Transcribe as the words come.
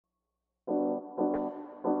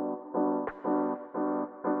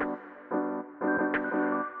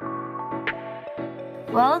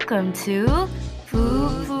Welcome to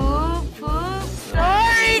Poop Poop Poop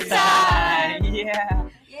Story Time! Yeah.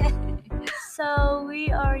 So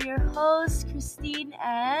we are your hosts, Christine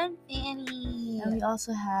and Fanny. we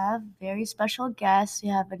also have very special guests. We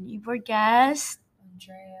have an Ybor guest,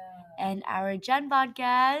 Andrea. and our Genbot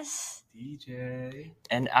guest, DJ.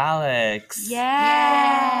 And Alex.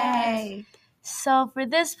 Yay! So for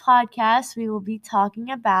this podcast, we will be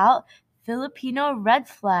talking about Filipino red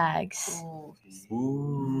flags.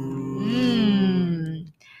 Ooh.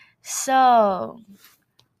 So,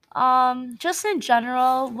 just in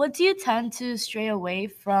general, what do you tend to stray away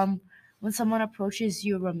from when someone approaches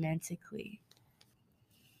you romantically?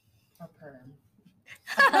 A perm.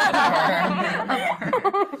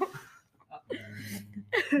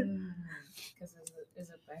 Because is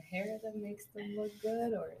it the hair that makes them look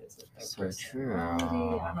good, or is it their So personality?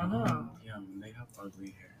 true. I don't know. Yeah, they have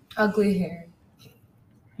ugly hair. Ugly hair.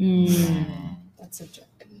 Mm. That's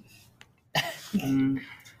subjective.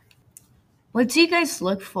 What do you guys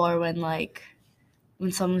look for when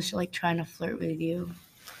someone's like trying to flirt with you?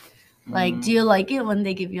 Like, do you like it when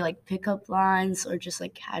they give you like pickup lines or just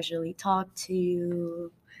like casually talk to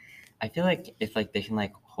you? I feel like if like they can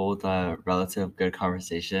like hold a relative good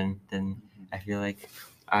conversation, then I feel like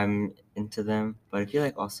I'm into them. But I feel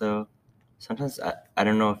like also sometimes I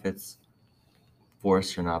don't know if it's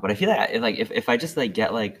forced or not. But I feel like if I just like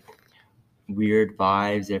get like weird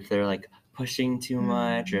vibes, if they're like pushing too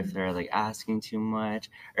much, or if they're like asking too much,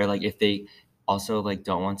 or like if they also like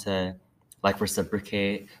don't want to like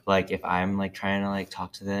reciprocate, like if I'm like trying to like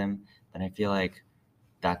talk to them, then I feel like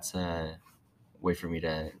that's a way for me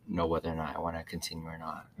to know whether or not I want to continue or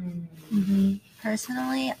not.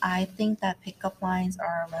 Personally, I think that pickup lines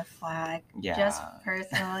are a red flag. Yeah. Just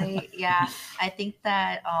personally, yeah. I think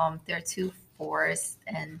that they're too forced,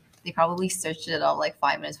 and they probably searched it up like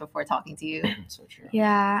 5 minutes before talking to you. So true.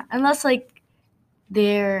 Yeah, unless like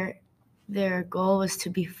their goal was to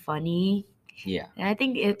be funny. Yeah. And I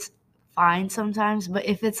think it's fine sometimes, but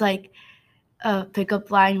if it's like a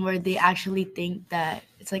pickup line where they actually think that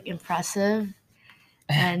it's like impressive,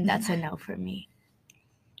 then that's a no for me.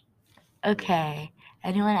 Okay,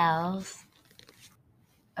 anyone else?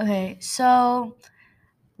 Okay, so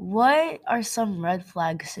what are some red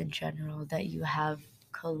flags in general that you have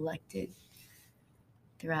collected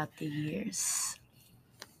throughout the years?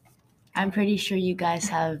 I'm pretty sure you guys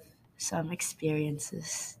have some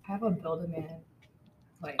experiences. I have a Build-A-Man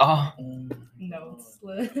like Oh. notes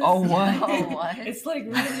list. Oh, what? Oh, what? It's like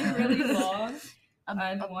really long.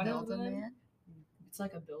 And one of them, Build-A-Man? it's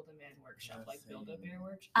like a Build-A-Man workshop, like Build-A-Bear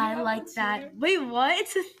workshop. I Yeah, like that's that. weird. Wait, what?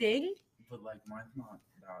 It's a thing? But like mine's not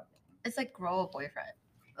that. It's like grow a boyfriend.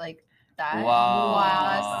 Like that. Wow.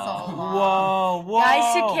 Wow, so long. Whoa.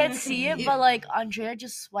 Guys, you can't see it, but like Andrea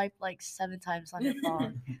just swiped like 7 times on her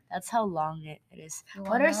phone. That's how long it is. You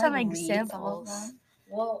What wanna, are some like, read some of examples? them?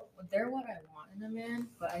 Well, they're what I want in a man,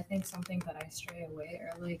 but I think something that I stray away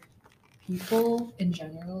are like people in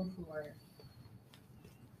general who are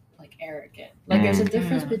like arrogant. Like there's a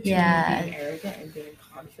difference between Yeah. being arrogant and being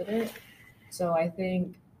confident. So I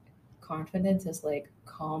think confidence is like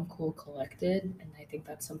calm, cool, collected, and I think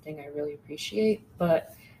that's something I really appreciate.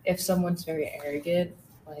 But if someone's very arrogant,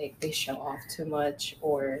 like they show off too much,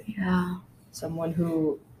 or Yeah. someone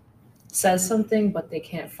who says something but they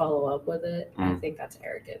can't follow up with it, I think that's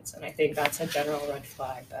arrogance, and I think that's a general red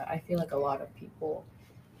flag that I feel like a lot of people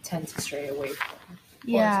tend to stray away from, or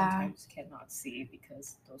Yeah, sometimes cannot see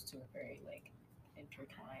because those two are very like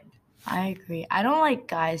intertwined. I agree. I don't like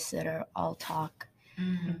guys that are all talk,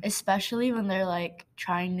 especially when they're like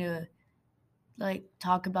trying to like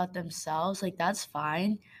talk about themselves. Like that's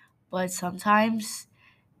fine, but sometimes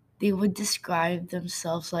they would describe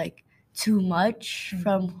themselves like too much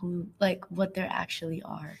from who like what they actually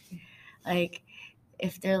are. Like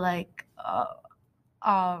if they're like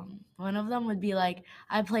one of them would be like,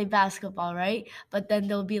 I play basketball, right? But then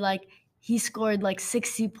they'll be like, he scored like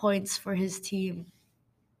 60 points for his team,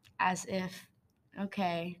 as if,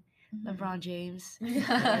 okay, LeBron James.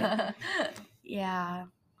 Yeah.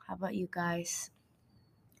 How about you guys?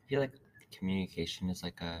 I feel like communication is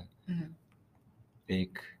like a Mhm.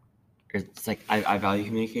 big. It's like I value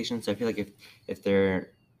communication, so I feel like if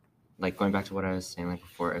they're like going back to what I was saying like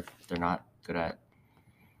before, if they're not good at,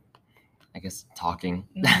 I guess, talking,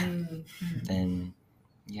 then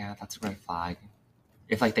yeah, that's a red flag.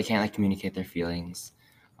 If like they can't like communicate their feelings,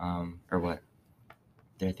 or what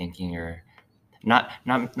they're thinking, or not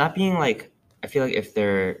being like, I feel like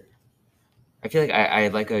I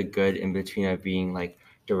like a good in between of being like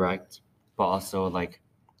direct, but also like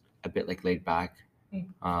a bit like laid back,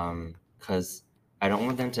 because I don't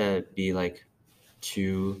want them to be like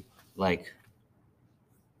too like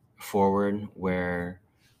forward where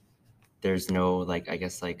there's no like I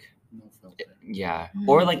guess like No filter. yeah Mm.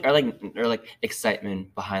 or like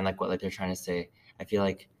excitement behind like what like they're trying to say. I feel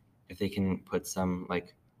like if they can put some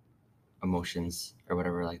like emotions or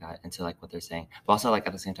whatever like that into like what they're saying, but also like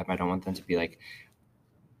at the same time I don't want them to be like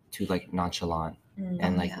too like nonchalant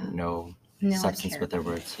and like yeah. no No, I substance care with their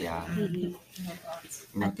about words. Yeah, Mhm. No thoughts.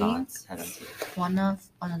 no I think- thoughts. Head into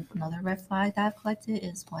it. Another red flag that I've collected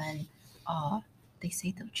is when they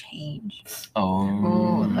say they'll change.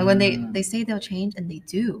 Oh, Like when they say they'll change and they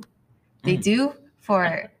do. They Mm. do for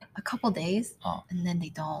a couple days Oh. and then they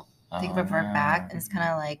don't. They revert back and it's kind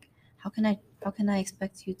of like how can I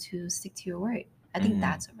expect you to stick to your word? I think Mhm.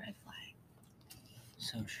 that's a red flag.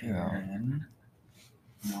 So true. And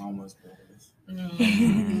mama's boys.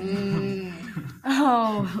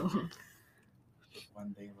 Oh.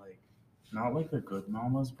 When they like, not like the good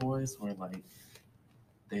mama's boys where like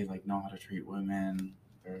they like know how to treat women,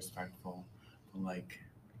 they're respectful, but like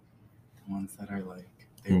the ones that are like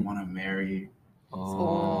they Mm. want to marry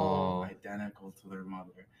Oh. identical to their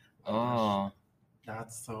mother. Oh.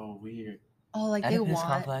 That's so weird. Oh, like they Oedipus want.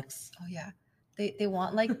 complex. Oh yeah, they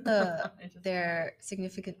want like their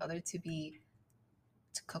significant other to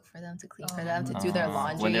cook for them, to clean for them, to do their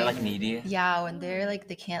laundry. When they're like needy. Yeah, when they're like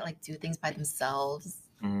they can't like do things by themselves.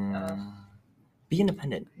 Mm. Be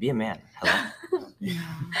independent. Be a man. Hello.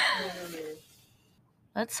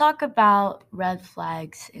 Let's talk about red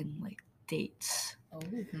flags in like dates.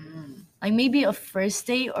 Mm. Like maybe a first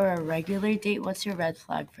date or a regular date. What's your red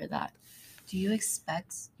flag for that? Do you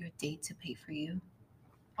expect your date to pay for you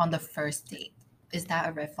on the first date? Is that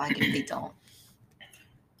a red flag if they don't?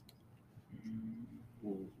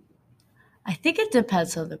 I think it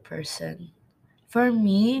depends on the person. For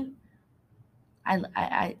me,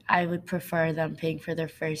 I would prefer them paying for their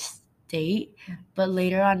first date, but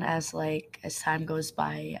later on as time goes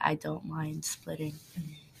by, I don't mind splitting.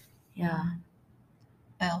 Yeah.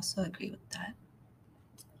 I also agree with that.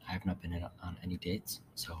 I have not been on any dates,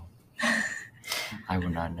 so I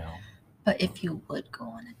would not know. But if you would go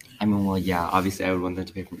on a date, I mean, well, yeah, obviously I would want them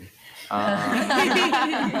to pay for me.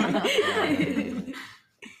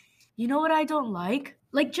 You know what I don't like?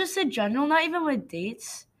 Like just in general, not even with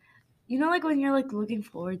dates. You know, like when you're like looking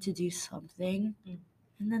forward to do something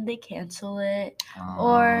and then they cancel it.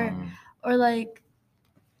 Or like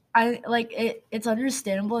it's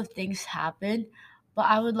understandable if things happen, but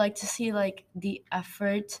I would like to see like the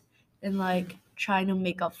effort in like trying to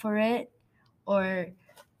make up for it or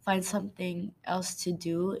find something else to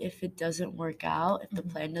do if it doesn't work out, if the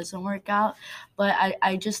plan doesn't work out. But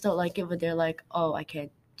I just don't like it when they're like, oh, I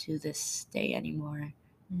can't do this day anymore,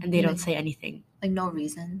 and they don't say anything. like no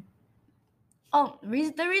reason. Oh,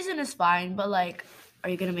 the reason is fine, but like, are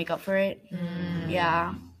you gonna make up for it?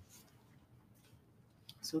 Yeah.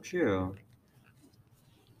 So true.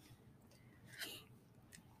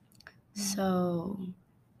 So,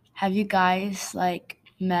 have you guys like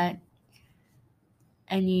met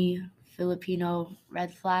any Filipino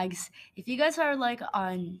red flags? If you guys are like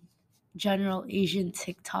on general Asian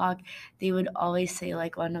TikTok, they would always say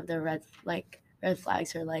like one of the red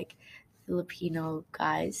flags are like Filipino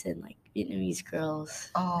guys and like Vietnamese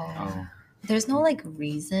girls. Oh. There's no like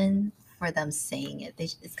reason for them saying it.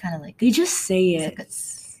 It's kind of like They just say it's it like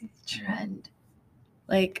a trend.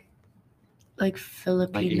 like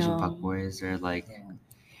Filipino. Like Asian fuckboys or like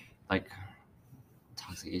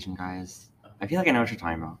toxic Asian guys. I feel like I know what you're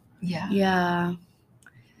talking about. Yeah. Yeah.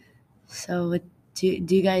 So do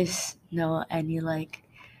you guys know any like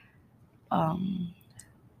Like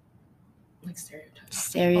stereotypes.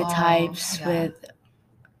 stereotypes yeah. with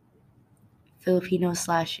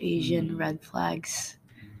Filipino/Asian red flags?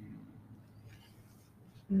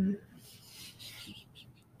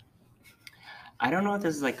 I don't know if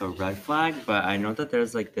this is like a red flag, but I know that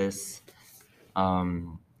there's like this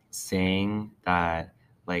saying that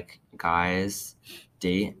like guys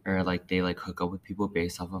date or like they like hook up with people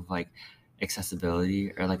based off of like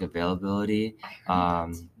accessibility or like availability,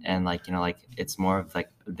 and like you know like it's more of like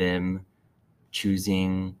them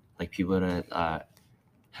choosing like people to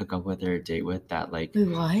hook up with or date with that like Wait,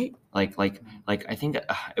 what? like I think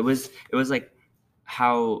it was like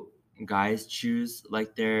how guys choose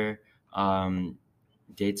like their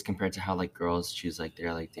dates compared to how like girls choose like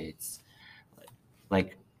their like dates.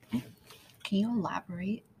 Like Can you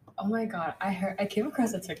elaborate? Oh my god, I came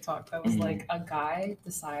across a TikTok that was Mhm. like a guy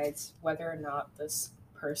decides whether or not this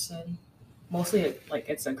person, mostly like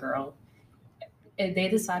it's a girl, they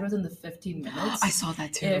decide within the 15 minutes I saw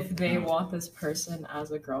that too. if they want this person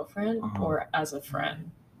as a girlfriend Uh-huh. or as a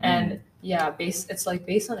friend. And Yeah, it's like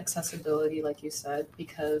based on accessibility, like you said,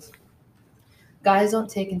 because guys don't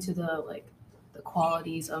take into the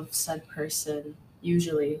qualities of said person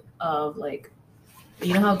usually of like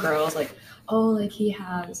you know how girls like oh like he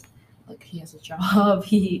has a job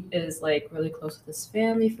he is like really close with his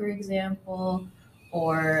family for example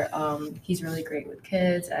or he's really great with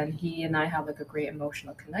kids and he and I have like a great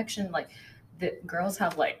emotional connection like the girls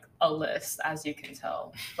have like a list as you can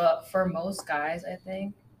tell but for most guys I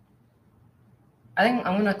think I'm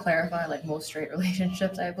gonna clarify like most straight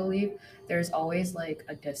relationships, I believe, there's always like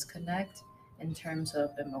a disconnect in terms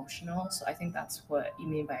of emotional. So I think that's what you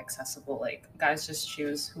mean by accessible. Like guys just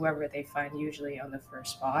choose whoever they find usually on the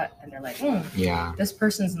first spot and they're like, Yeah. this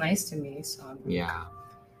person's nice to me. So Yeah.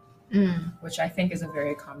 which I think is a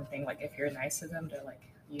very common thing. Like if you're nice to them, they're like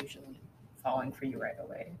usually falling for you right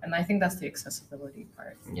away. And I think that's the accessibility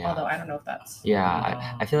part. Yeah. Although I don't know if that's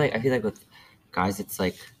Yeah. I feel like with guys it's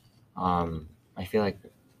like I feel like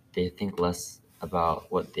they think less about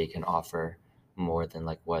what they can offer more than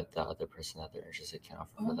like what the other person that they're interested can offer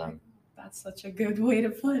for them. that's such a good way to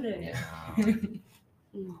put it. Yeah.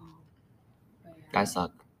 No. Guys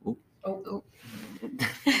suck. Oop.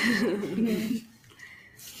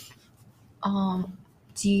 Oh.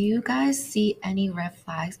 Do you guys see any red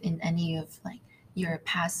flags in any of like your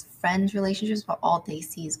past friends' relationships, but all they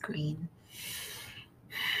see is green?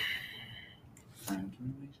 Friend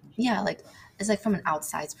relationship? Yeah, like it's like from an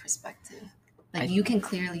outside's perspective. Like you can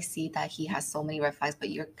clearly see that he has so many red flags, but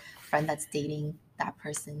your friend that's dating that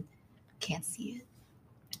person can't see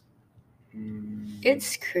it.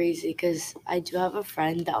 It's crazy because I do have a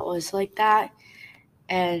friend that was like that,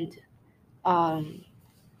 and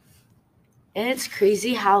it's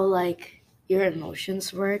crazy how like your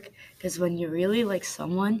emotions work. Because when you really like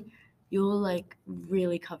someone, you will like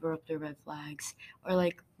really cover up the red flags or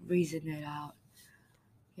like reason it out.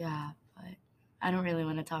 Yeah, but I don't really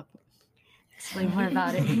want to explain more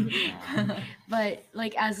about it. But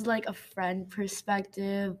like as like a friend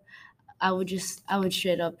perspective, I would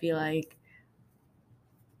straight up be like,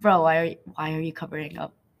 bro, why are you covering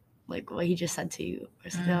up like what he just said to you or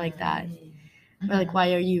something like that? Or like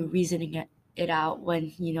why are you reasoning it out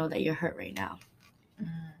when you know that you're hurt right now?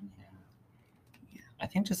 I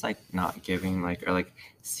think just like not giving like or like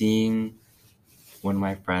seeing when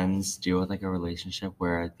my friends deal with like a relationship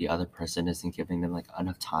where the other person isn't giving them like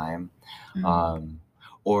enough time,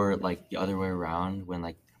 or like the other way around when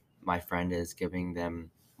like my friend is giving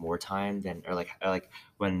them more time than or like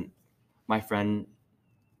when my friend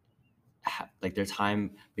like their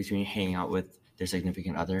time between hanging out with their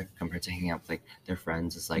significant other compared to hanging out with like their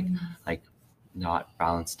friends is like not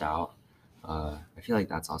balanced out. I feel like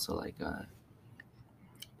that's also like a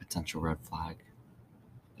potential red flag.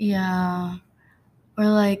 Yeah. Or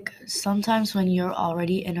like sometimes when you're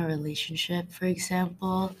already in a relationship, for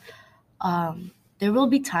example, there will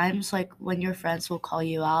be times like when your friends will call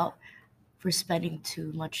you out for spending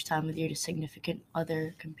too much time with your significant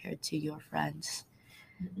other compared to your friends.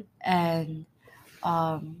 And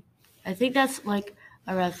I think that's like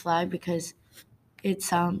a red flag because it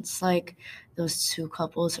sounds like those two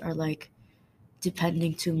couples are like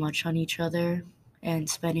depending too much on each other and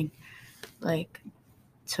spending like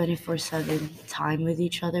 24/7 time with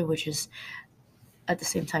each other, which is at the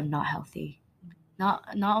same time not healthy. Not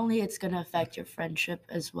only it's gonna affect your friendship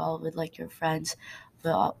as well with like your friends,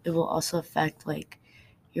 but it will also affect like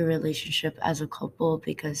your relationship as a couple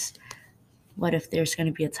because what if there's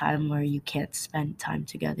gonna be a time where you can't spend time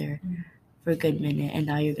together for a good minute and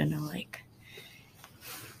now you're gonna like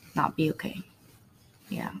not be okay.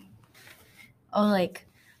 Yeah. Oh like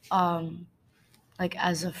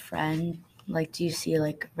as a friend, like do you see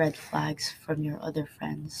like red flags from your other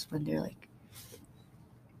friends when they're like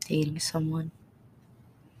dating someone?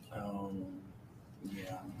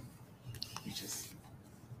 Yeah.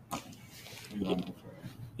 We went over it.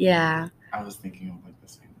 Yeah. I was thinking of like the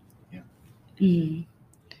same. Yeah.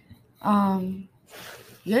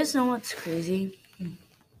 You guys know what's crazy?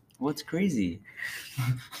 What's crazy?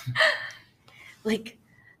 Like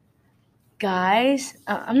guys,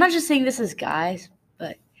 I'm not just saying this as guys,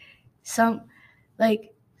 but sometimes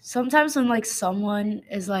when like someone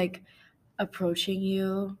is like approaching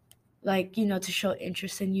you, like you know, to show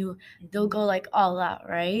interest in you, they'll go like all out,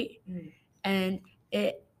 right? And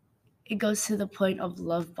it goes to the point of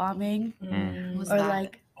love bombing Who's or that?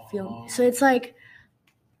 like feel. So it's like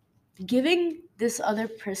giving this other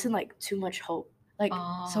person like too much hope, like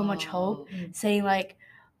so much hope, saying like,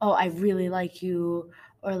 "Oh, I really like you,"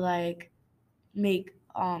 or like make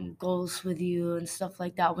goals with you and stuff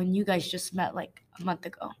like that when you guys just met like a month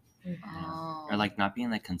ago. Oh. or like not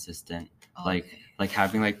being like consistent, Okay. like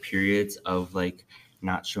having like periods of like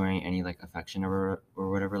not showing any like affection or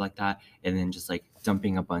whatever like that, and then just like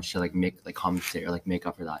dumping a bunch to like make like compensate or like make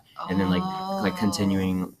up for that, and then like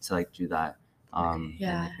continuing to like do that, and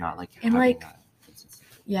Yeah. like not like And, having like, that consistency.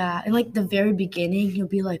 Yeah, in like the very beginning, you'll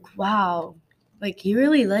be like, "Wow, like he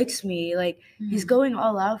really likes me. Like he's going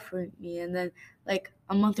all out for me." And then like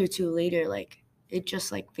a month or two later, like it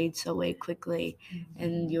just like fades away quickly,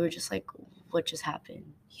 and you were just like, "What just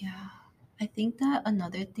happened?" Yeah. I think that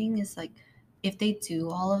another thing is like if they do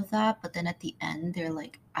all of that, but then at the end they're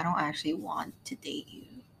like, I don't actually want to date you.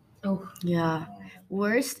 Oh, Yeah.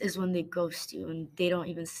 Worst is when they ghost you and they don't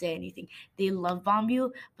even say anything. They love bomb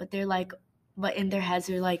you, but they're like, but in their heads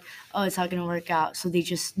they're like, "Oh, it's not gonna work out," so they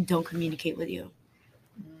just don't communicate with you.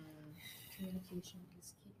 communication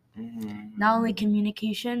is key. Mhm. Not only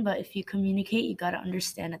communication, but if you communicate, you gotta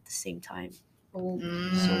understand at the same time. Oh,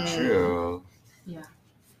 So true. yeah.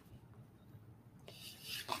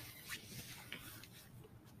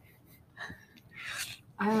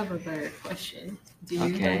 I have a better question. Do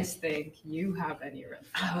you Okay. guys think you have any red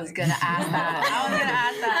flags? I was gonna ask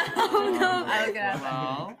that. Oh no. I was gonna ask that.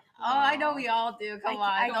 Well, Oh, I know we all do. Come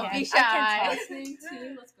on, don't be shy. I can talk. Me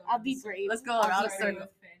too. Let's go. I'll be brave. Let's go around the Starting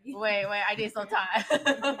circle. with Fanny. Wait, I need some time.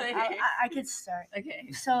 I could start.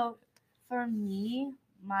 Okay. So, for me,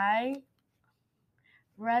 my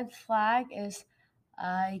red flag is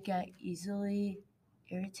I get easily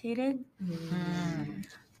irritated,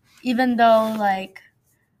 even though like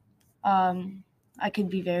I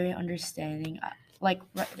could be very understanding. Like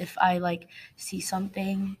if I like see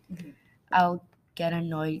something, I'll get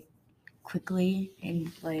annoyed quickly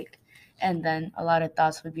and then a lot of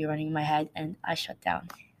thoughts would be running in my head and I shut down.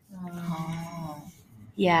 Oh.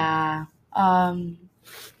 Yeah.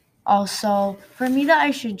 Also, for me, that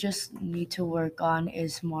I should just need to work on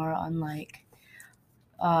is more on like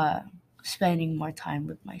spending more time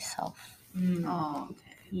with myself. Oh,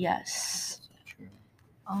 okay. Yes. true.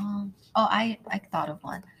 I thought of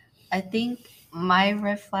one. I think my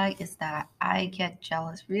red flag is that I get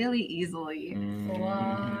jealous really easily.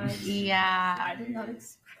 What? Yeah. I did not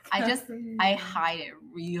expect. I that just from you. I hide it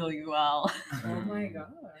really well. Oh my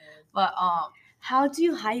god. But How do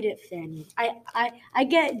you hide it, Fanny? I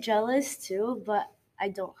get jealous too, but I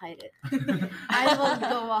don't hide it. I will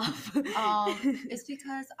go off. it's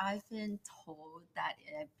because I've been told that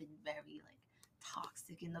I've been very like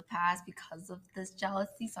toxic in the past because of this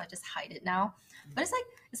jealousy, so I just hide it now. But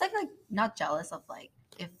it's like not jealous of like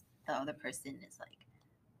if the other person is like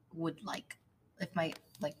would like if my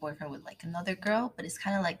like boyfriend would like another girl, but it's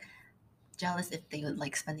kind of like jealous if they would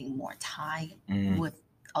like spending more time with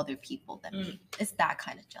other people than me. It's that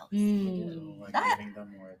kind of jealousy. Like That- giving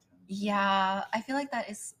them more attention. Yeah, I feel like that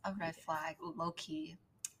is a red flag, low key.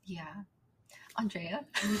 Yeah. Andrea?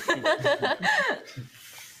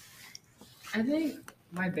 I think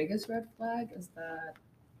my biggest red flag is that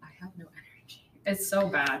I have no energy. It's so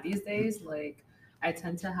bad these days. Like I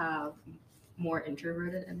tend to have more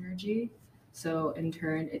introverted energy, so in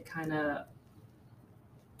turn, it kind of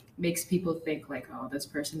makes people think like, oh, this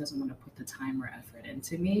person doesn't want to put the time or effort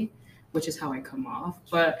into me, which is how I come off.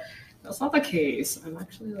 But that's not the case. I'm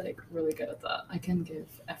actually like really good at that. I can give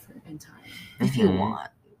effort and time If you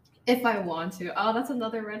want. if I want to. Oh, that's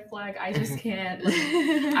another red flag. I just can't. Like,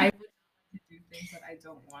 I would not like to do things that I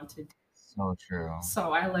don't want to do. So true.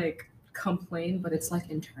 So I like complain, but it's like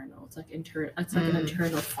internal. It's like It's like an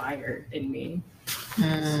internal fire in me. So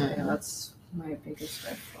yeah, that's my biggest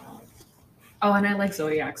red flag. Oh, and I like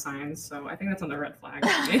zodiac signs, so I think that's another red flag.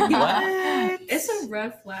 What? It's a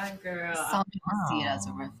red flag, girl. Some people see it as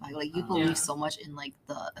a red flag. Like you believe Yeah. so much in like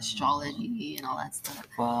the astrology and all that stuff.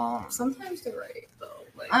 Well, Sometimes they're right though.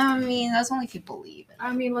 Like, I mean, that's only if you believe it.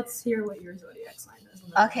 I mean, let's hear what your zodiac sign is.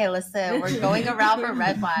 Okay, listen, we're going around for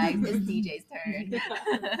red flags. It's DJ's turn.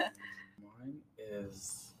 Mine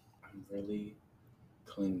is I'm really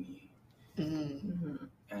clingy Mhm.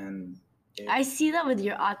 and it- I see that with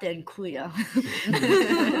your ate and kuya.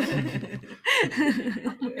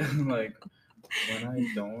 like when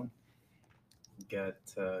I don't get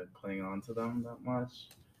to cling on to them that much,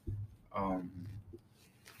 I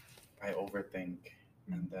overthink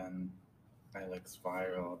and then I like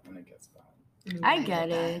spiral and it gets bad. I get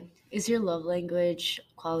it. Is your love language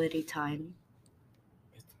quality time?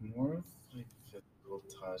 It's more of like physical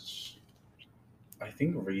touch. I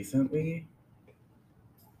think recently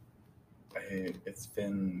it's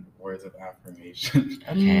been words of affirmation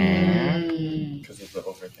okay. because of the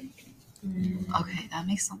overthinking. Okay, that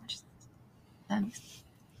makes so much sense. That makes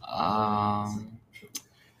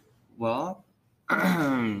Well,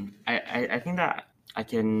 I think that I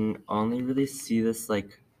can only really see this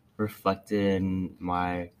like reflected in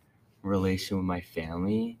my relation with my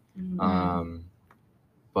family.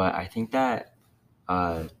 But I think that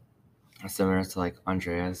similar to like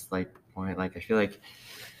Andrea's like point, like I feel like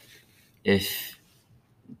if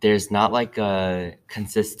there's not like a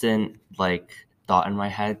consistent like thought in my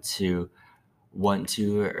head to want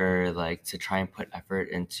to or like to try and put effort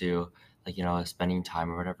into like spending time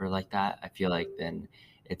or whatever like that, I feel like then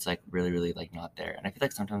it's like really like not there. And I feel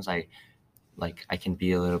like sometimes I can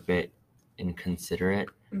be a little bit inconsiderate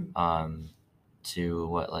to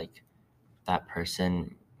what like that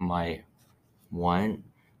person might want.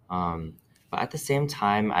 But at the same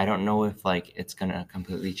time, I don't know if like it's gonna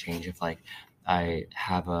completely change if like I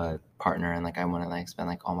have a partner and like I want to like spend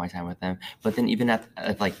like all my time with them. But then even if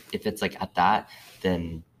it's like at that,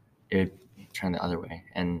 then it would turn the other way,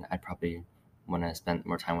 and I'd probably want to spend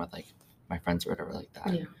more time with like my friends or whatever like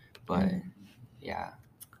that. Yeah. But yeah.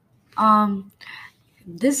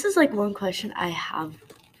 This is like one question I have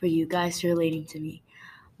for you guys relating to me.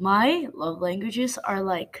 My love languages are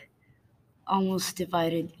like almost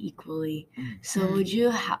divided equally. So would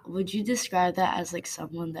you describe that as like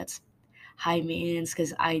someone that's high maintenance?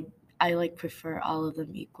 Because I like prefer all of them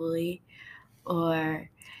equally, or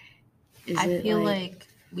is I it feel like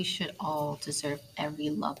we should all deserve every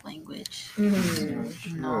love language.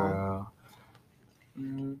 No.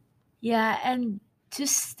 Yeah, and to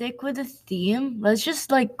stick with the theme, let's just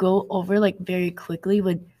like go over like very quickly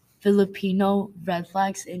with Filipino red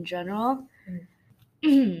flags in general.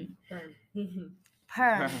 Perm.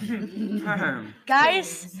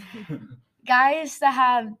 Guys that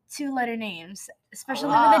have 2-letter names, especially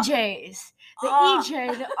with the J's. The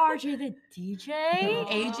EJ, the RJ, the DJ,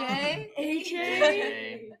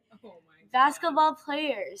 AJ. Oh my Basketball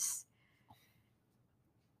players.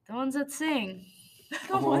 The ones that sing.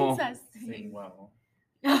 The ones that Sing sing. well.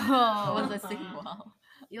 The ones that sing well.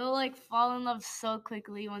 You'll like fall in love so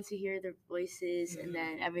quickly once you hear their voices, and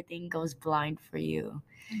then everything goes blind for you.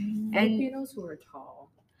 And Filipinos who are tall.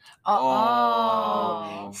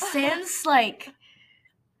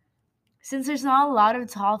 Since there's not a lot of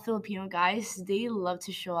tall Filipino guys, they love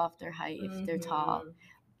to show off their height if they're tall.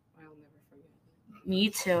 I'll never forget. Me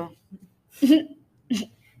too.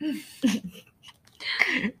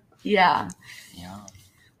 Yeah.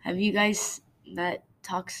 Have you guys met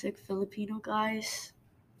toxic Filipino guys?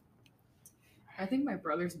 I think my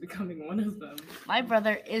brother's becoming one of them. My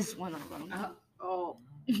brother is one of them.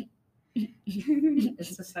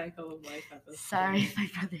 It's a cycle of life at this Sorry,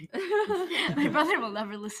 point. my brother. My brother will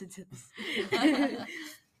never listen to this.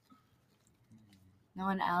 No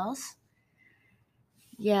one else?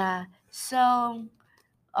 Yeah. So,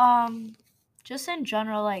 just in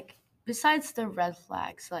general, like, besides the red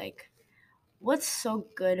flags, like, what's so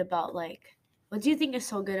good about, like, what do you think is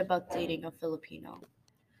so good about dating a Filipino?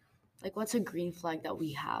 Like, what's a green flag that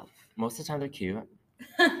we have? Most of the time they're cute.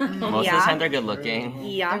 Most of the time they're good looking.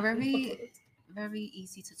 Yeah. They're very, very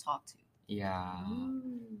easy to talk to. Yeah.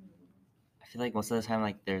 I feel like most of the time,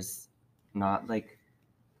 like, there's not like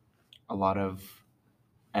a lot of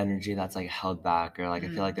energy that's like held back, or like I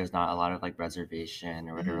feel like there's not a lot of like reservation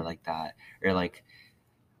or whatever like that, or like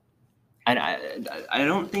I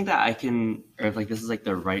don't think that I can, or if like this is like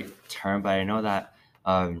the right term, but I know that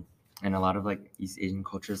in a lot of like East Asian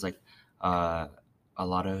cultures, like a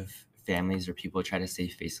lot of families or people try to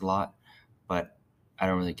save face a lot, but I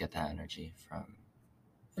don't really get that energy from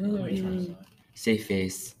save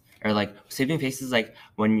face. Or like saving face is like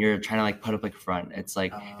when you're trying to like put up like front. It's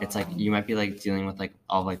like you might be like dealing with like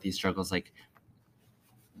all like these struggles like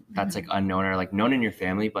that's like unknown or like known in your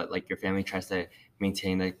family, but like your family tries to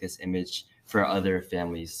maintain like this image for other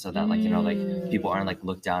families so that like like people aren't like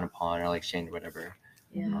looked down upon or like shamed or whatever.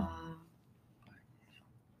 Yeah.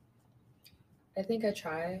 I think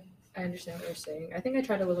I understand what you're saying. I think I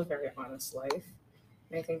try to live a very honest life.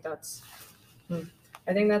 And I think that's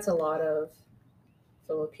a lot of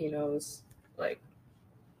Filipinos, like,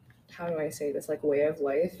 how do I say this, like, way of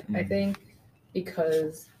life. I think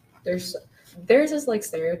because there's this like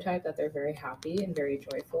stereotype that they're very happy and very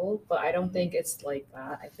joyful, but I don't think it's like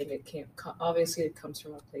that. I think it can't obviously it comes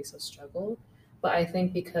from a place of struggle, but I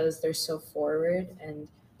think because they're so forward and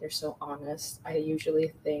they're so honest, I usually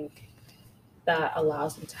think that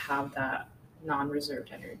allows them to have that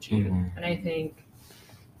non-reserved energy. And I think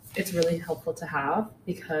it's really helpful to have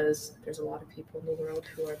because there's a lot of people in the world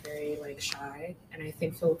who are very like shy, and I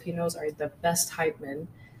think Filipinos are the best hype men.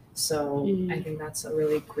 So I think that's a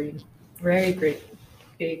really big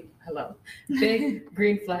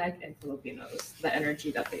green flag in Filipinos, the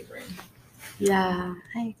energy that they bring. Yeah,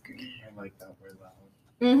 I agree. I like that we're loud.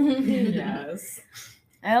 Yes.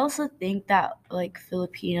 I also think that like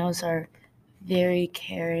Filipinos are very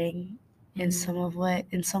caring in some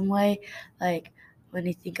way. Like when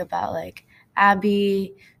you think about like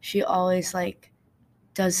Abby, she always like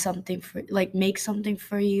does something for like makes something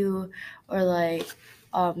for you, or like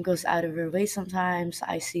goes out of her way sometimes.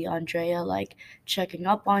 I see Andrea like checking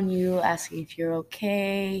up on you, asking if you're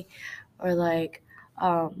okay, or like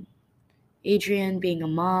Adrian being a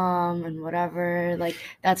mom and whatever. Like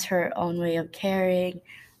that's her own way of caring,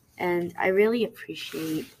 and I really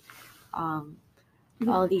appreciate um,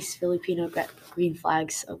 all these Filipino green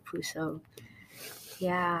flags of Puso.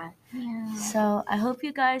 Yeah. Yeah. So I hope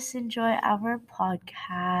you guys enjoy our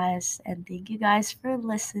podcast, and thank you guys for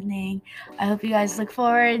listening. I hope you guys look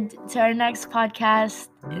forward to our next podcast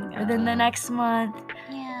within the next month.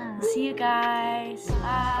 Yeah. See you guys.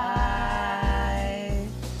 Bye.